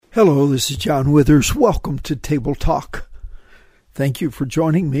Hello, this is John Withers. Welcome to Table Talk. Thank you for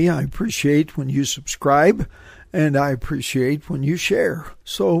joining me. I appreciate when you subscribe, and I appreciate when you share.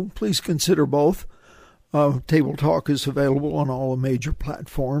 So please consider both. Table Talk is available on all the major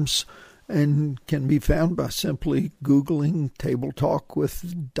platforms and can be found by simply Googling Table Talk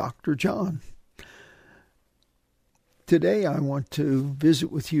with Dr. John. Today I want to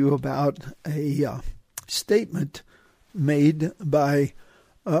visit with you about a statement made by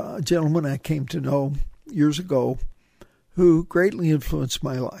a gentleman I came to know years ago who greatly influenced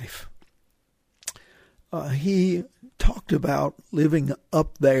my life. He talked about living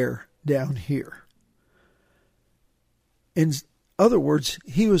up there, down here. In other words,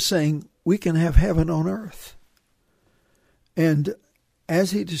 he was saying we can have heaven on earth. And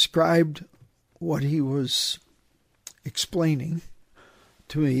as he described what he was explaining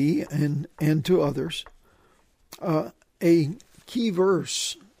to me and to others, a key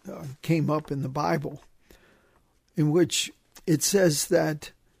verse came up in the Bible in which it says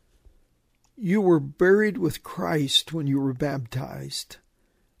that you were buried with Christ when you were baptized,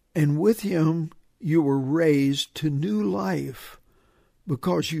 and with him you were raised to new life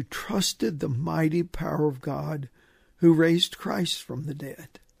because you trusted the mighty power of God who raised Christ from the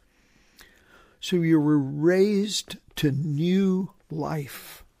dead. So you were raised to new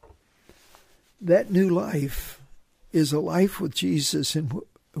life. That new life is a life with Jesus, in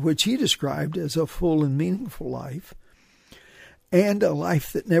which he described as a full and meaningful life, and a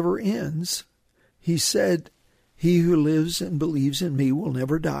life that never ends. He said, "He who lives and believes in me will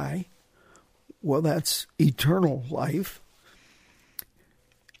never die." Well, that's eternal life.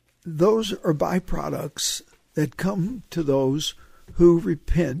 Those are byproducts that come to those who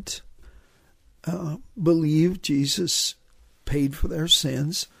repent, believe Jesus paid for their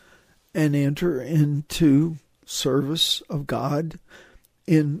sins, and enter into service of God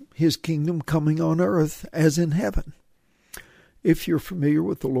in his kingdom coming on earth as in heaven. If you're familiar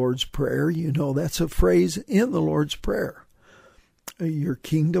with the Lord's Prayer, you know that's a phrase in the Lord's Prayer. Your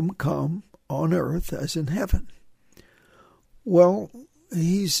kingdom come on earth as in heaven. Well,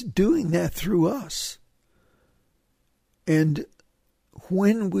 he's doing that through us. And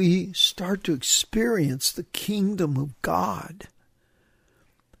when we start to experience the kingdom of God,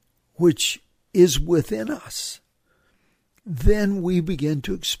 which is within us, then we begin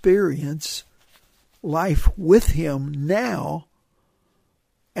to experience life with him now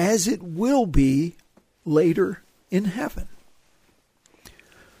as it will be later in heaven.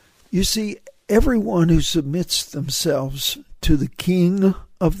 You see, everyone who submits themselves to the King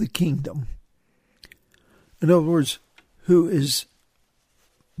of the kingdom, in other words, who is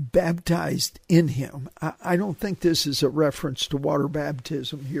baptized in him. I don't think this is a reference to water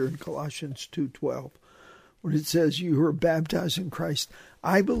baptism here in Colossians 2:12, when it says you who are baptized in Christ.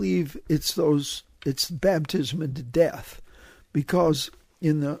 I believe it's baptism into death, because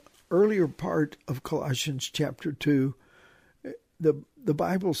in the earlier part of Colossians chapter 2, the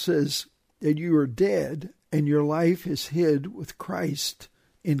Bible says that you are dead and your life is hid with Christ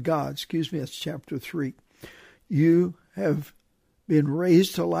in God. That's chapter 3. You have been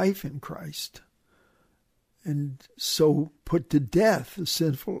raised to life in Christ, and so put to death the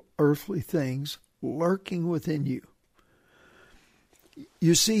sinful earthly things lurking within you.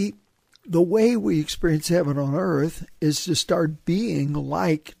 You see, the way we experience heaven on earth is to start being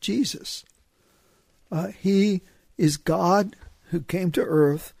like Jesus. He is God who came to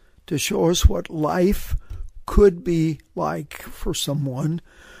earth to show us what life could be like for someone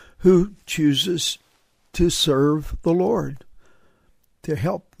who chooses to serve the Lord, to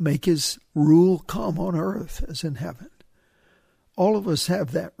help make his rule come on earth as in heaven. All of us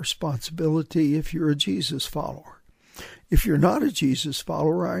have that responsibility if you're a Jesus follower. If you're not a Jesus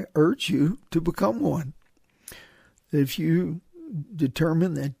follower, I urge you to become one. If you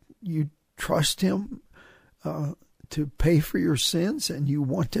determine that you trust him to pay for your sins and you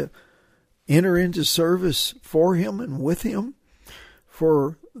want to enter into service for him and with him,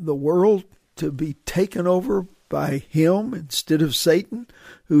 for the world to be taken over by him instead of Satan,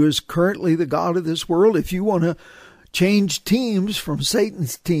 who is currently the god of this world. If you want to change teams from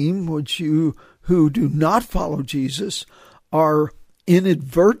Satan's team, which you who do not follow Jesus are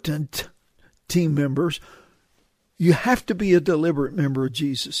inadvertent team members, you have to be a deliberate member of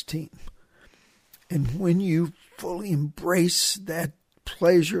Jesus' team. And when you fully embrace that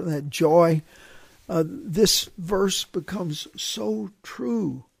pleasure, that joy, this verse becomes so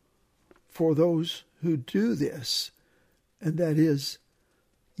true for those who do this. And that is,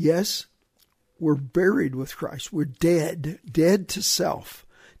 yes, we're buried with Christ. We're dead to self,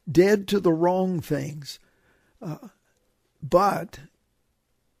 dead to the wrong things. But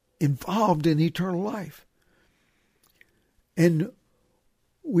involved in eternal life. And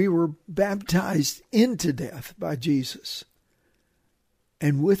we were baptized into death by Jesus.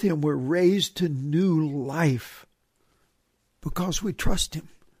 And with him we're raised to new life because we trust him.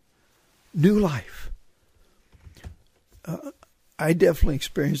 New life. I definitely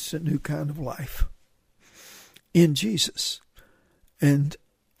experienced a new kind of life in Jesus. And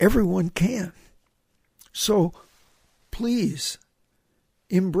everyone can. So please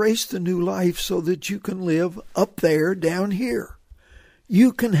embrace the new life so that you can live up there, down here.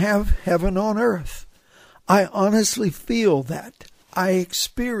 You can have heaven on earth. I honestly feel that. I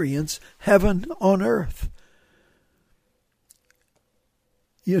experience heaven on earth.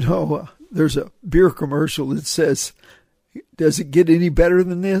 You know, there's a beer commercial that says, does it get any better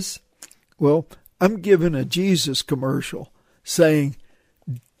than this? Well, I'm given a Jesus commercial saying,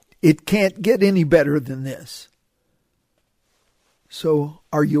 it can't get any better than this. So,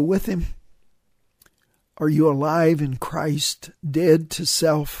 are you with him? Are you alive in Christ, dead to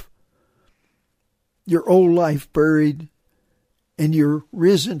self? Your old life buried, and you're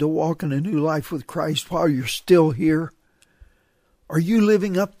risen to walk in a new life with Christ while you're still here? Are you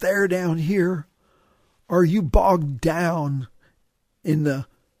living up there, down here? Are you bogged down in the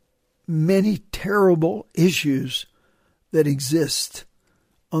many terrible issues that exist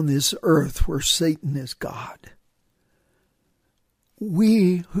on this earth where Satan is God?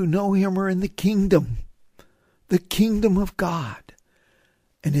 We who know him are in the kingdom of God.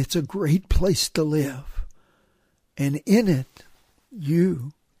 And it's a great place to live. And in it,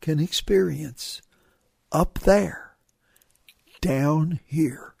 you can experience up there, down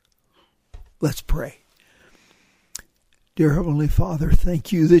here. Let's pray. Dear Heavenly Father,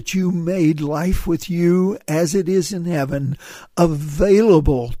 thank you that you made life with you as it is in heaven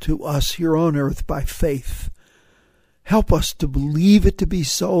available to us here on earth by faith. Help us to believe it to be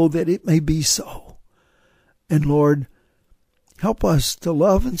so, that it may be so. And Lord, help us to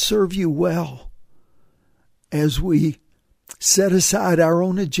love and serve you well as we set aside our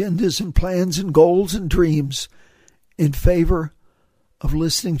own agendas and plans and goals and dreams in favor of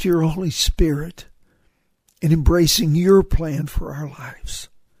listening to your Holy Spirit and embracing your plan for our lives.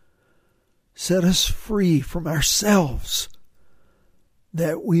 Set us free from ourselves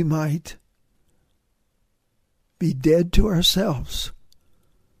that we might be dead to ourselves,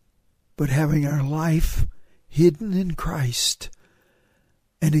 but having our life hidden in Christ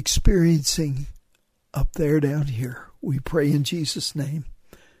and experiencing up there, down here. We pray in Jesus' name.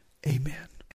 Amen.